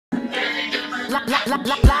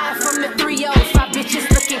Live from the 3-0, 5 bitches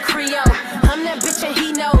looking Creole. I'm that bitch and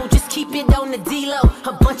he know, just keep it on the D-Lo.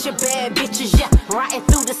 A bunch of bad bitches, yeah, riding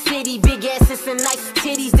through the city. Big asses and nice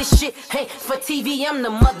titties, this shit, hey, for TV I'm the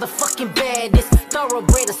motherfucking baddest.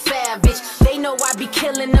 Thoroughbred a savage, they know I be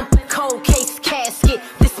killing them. Cold case casket,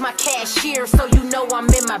 this my cashier, so you know I'm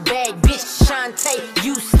in my bag, bitch. Shantae,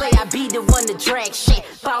 you slay, I be the one to drag shit.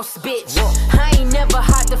 Boss bitch, I ain't never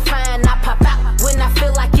hard to find. I pop out when I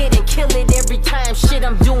feel like it and kill it every time. Shit,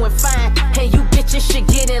 I'm doing fine, and you bitches should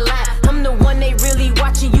get in line. I'm the one they really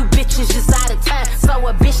watching, you bitches just out of time. So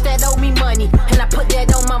a bitch that owe me money, and I put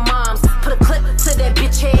that on my mom's. Put a clip to that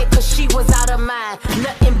bitch head, cause she was out of mind.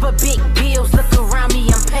 Nothing but big bills, look around me,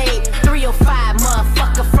 I'm paid. 305,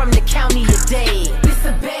 motherfucker from the county today. This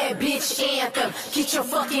a bad bitch anthem, get your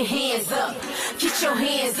fucking hands up. Get your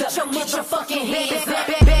hands up, get your fucking hands up.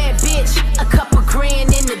 Bad bitch, a couple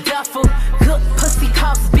grand in the duffel. Good pussy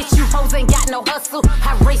costs, bitch, you hoes ain't got no hustle.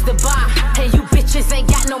 I raised the bar, and you bitches ain't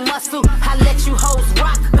got no muscle. I let you hoes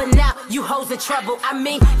rock, but now you hoes in trouble. I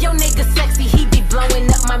mean, yo nigga sexy, he be blowing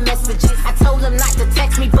up my messages. I told him not to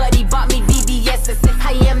text me, but he bought me VVS's.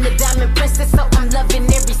 I am the diamond princess, so I'm loving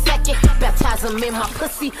every second. Baptize him in my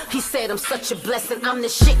pussy, he said I'm such a blessing. I'm the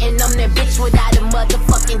shit and I'm that bitch without a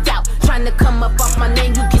motherfucking doubt. Trying to come up off my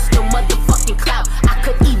name, you get no motherfucking clout. I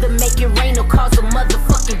could either make it rain or cause a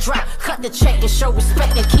motherfucking drought. Cut the check and show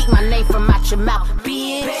respect and keep my name from out your mouth,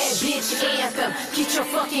 bitch. Bad bitch anthem, get your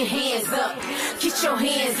fucking hands up. Get your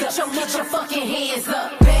hands up, get your fucking hands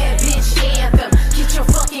up. Bad bitch anthem, get your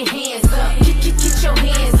fucking hands up. Get your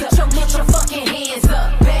hands up, get your fucking hands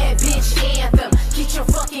up. Bad bitch anthem, get your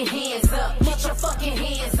fucking hands up. Get your fucking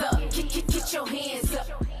hands up. Get your hands up.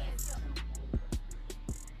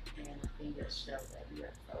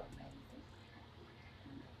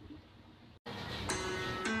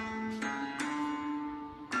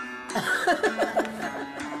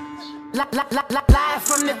 Live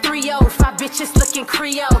from the 3-0, 5 bitches looking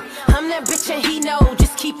Creole. I'm that bitch and he know,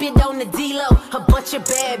 just keep it on the D-Lo. A bunch of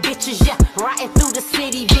bad bitches, yeah, riding through the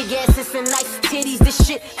city. Big asses and nice titties, this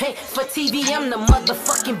shit, hey, for TV I'm the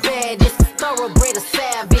motherfucking baddest. Thoroughbred a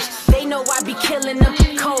savage, they know I be killing them.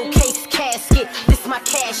 Cold case casket, this my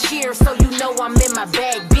cashier, so you know I'm in my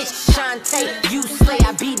bag, bitch. Shantae, you slay,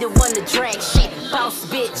 I be the one to drag shit. Boss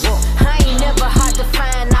bitch, I ain't never hard to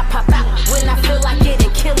find. I pop out when I feel like it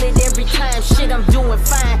and kill it every time. Shit, I'm doing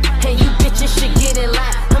fine, and you bitches should get in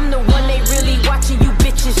line. I'm the one they really watching, you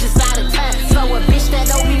bitches just out of time. So a bitch that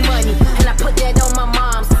owe me money, and I put that on my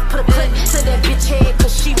mom's. Put a clip to that bitch head,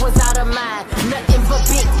 cause she was out of mind. Nothing but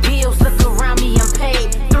big bills, look around me, I'm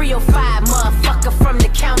paid. 305, motherfucker from the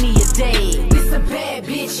county today. This a bad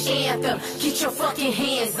bitch anthem, get your fucking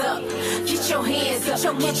hands up. Get your hands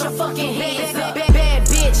up, get your fucking hands up. Bad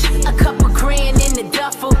bitch, a couple grand in the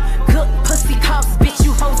duffel. Good pussy costs, bitch,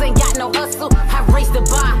 you hoes ain't got no hustle. I raised the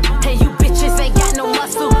bar, and you bitches ain't got no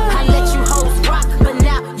muscle. I let you hoes rock, but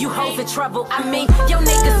now you hoes in trouble. I mean, yo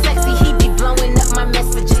nigga sexy, he be blowing up my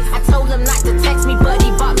messages. I told him not to text me, but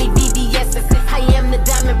he bought me VVS's. I am the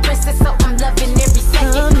diamond princess, so I'm loving every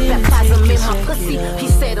second. Baptize him in my pussy, he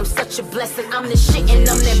said I'm such a blessing. I'm the shit and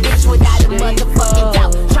I'm that bitch without a motherfucking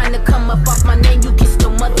doubt. Trying to come up off my name, you get no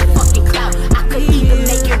motherfucking clout. I could either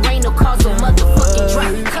make it rain or cause a motherfucking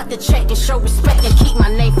drought. Cut the check and show respect and keep my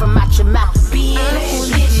name from out your mouth, bitch.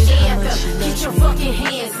 Anthem, get your fucking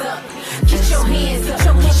hands up. Get your hands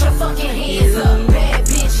up, get your fucking hands up. Bad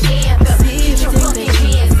bitch anthem, get your fucking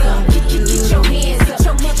hands up. Get your hands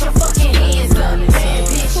up, get your fucking hands up. Bad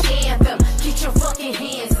bitch anthem, get your fucking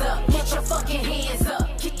hands up. Get your fucking hands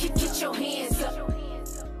up. Get your hands up.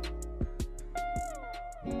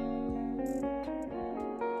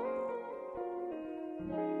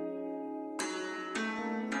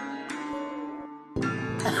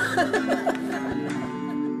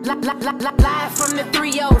 Live from the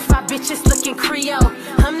 3-0, 5 bitches looking Creole.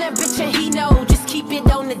 I'm that bitch and he know, just keep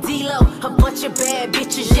it on the D-Lo. A bunch of bad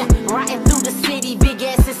bitches, yeah, riding through the city. Big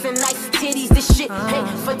asses and nice titties, this shit, hey,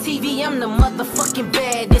 for TV I'm the motherfucking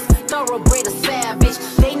baddest. Thoroughbred a savage,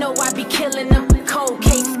 they know I be killing them. Cold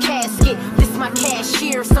case casket, this my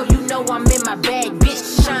cashier, so you know I'm in my bag,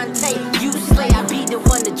 bitch. Shantae, you slay, I be the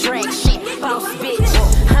one to drag shit. Boss bitch,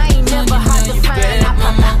 I ain't never hard to find. I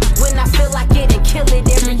pop out when I feel like it and kill it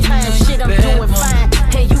every time. Shit, I'm doing fine,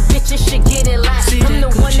 and you bitches should get in line. I'm the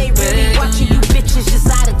one they really watching, you bitches just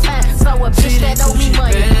out of time. So a bitch that owe me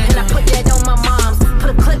money, and I put that on my mom's.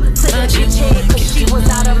 Put a clip to that bitch head, cause she was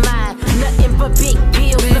out of mind. Nothing but big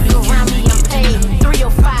bills, look around me, I'm paid.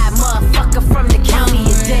 305, motherfucker from the county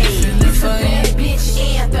today. This a bad bitch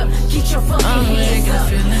anthem, get your fucking hands up.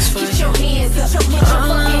 Get your hands up, get your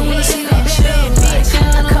fucking hands up. Bad bitch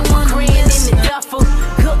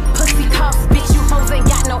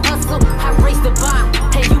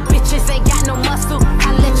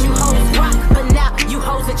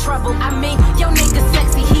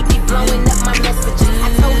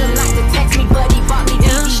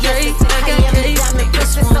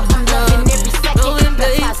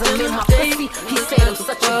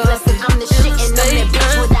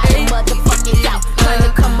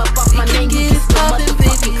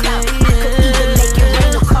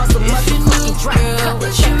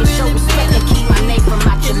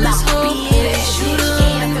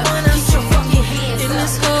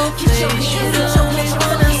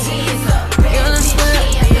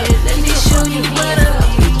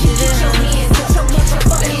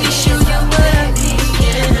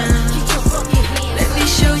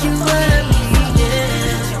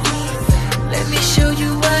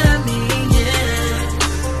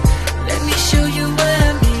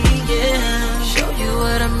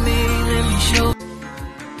show.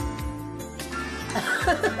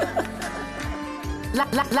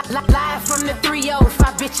 Live from the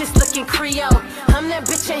 305 bitches looking Creole. I'm that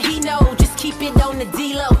bitch and he know, just keep it on the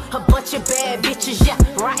D-Lo. A bunch of bad bitches, yeah,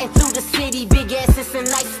 riding through the city. Big asses and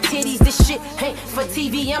nice titties, this shit ain't for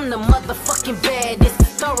TV. I'm the motherfucking baddest,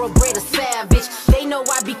 thoroughbred a savage. They know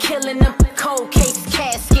I be killing them, cold case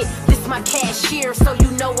casket. This my cashier, so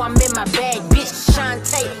you know I'm in my bag, bitch.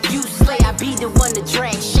 Shantae, you slay, I be the one to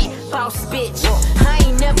drag shit. Boss bitch, I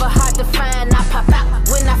ain't never hard to find. I pop out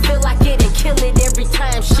when I feel like it and kill it every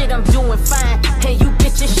time. Shit, I'm doing fine, and you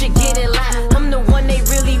bitches should get in line. I'm the one they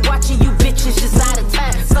really watching, you bitches just out of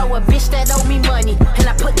time. So a bitch that owe me money, and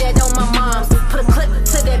I put that on my mom's. Put a clip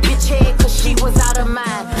to that bitch head, cause she was out of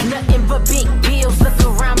mind. Nothing but big bills, look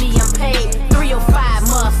around me, I'm paid. 305,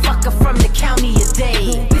 motherfucker from the county of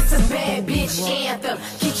Dade. This a bad bitch anthem,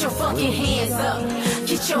 get your fucking hands up.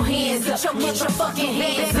 Get your hands up, get your fucking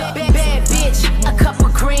hands up. Bad bitch, a couple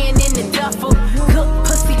grand in the duffel. Cook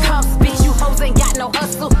pussy costs, bitch, you hoes ain't got no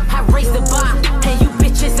hustle. I raise the bar, and you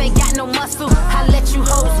bitches ain't got no muscle. I let you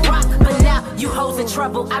hoes rock, but now you hoes in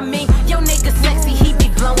trouble. I mean, yo nigga sexy, he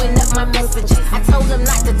be blowing up my messages. I told him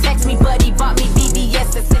not to text me, but he bought me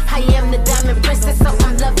BBS's. I am the diamond princess, so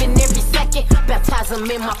I'm loving every second. Baptize him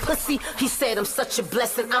in my pussy, he said I'm such a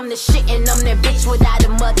blessing. I'm the shit and I'm that bitch without a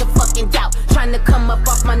motherfucking doubt. Trying to come up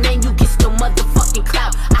off my name, you get no motherfucking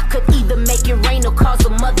clout. I could either make it rain or cause a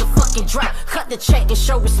motherfucking drought. Cut the check and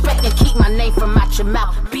show respect and keep my name from out your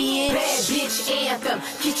mouth, bitch. Bad bitch anthem,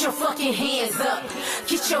 get your fucking hands up.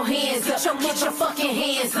 Get your hands up, get your fucking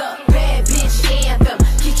hands up. Bad bitch anthem,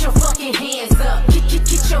 get your fucking hands up.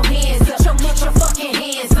 Get your hands up, get your fucking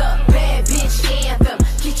hands up. Bad bitch anthem,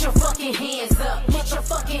 get your fucking hands up. Get your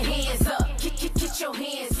fucking hands up, get your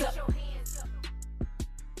hands up.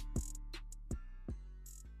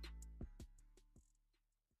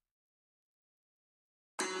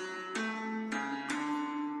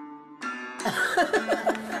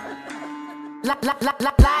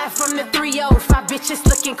 Live from the 305 bitches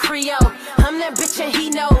looking Creole. I'm that bitch and he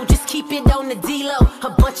know, just keep it on the D-Lo. A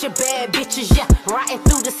bunch of bad bitches, yeah, riding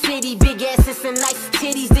through the city. Big asses and nice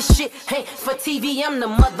titties, this shit ain't for TV. I'm the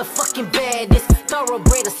motherfucking baddest,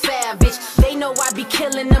 thoroughbred a savage. They know I be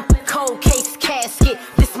killing them, cold case casket.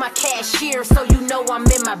 This my cashier, so you know I'm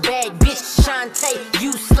in my bag, bitch. Shantae,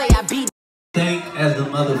 you slay, I be Thank as the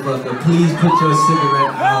motherfucker. Please put your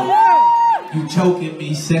cigarette out. You choking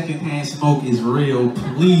me. Secondhand smoke is real.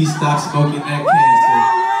 Please stop smoking that cancer.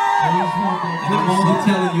 And I'm only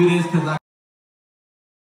telling you this because I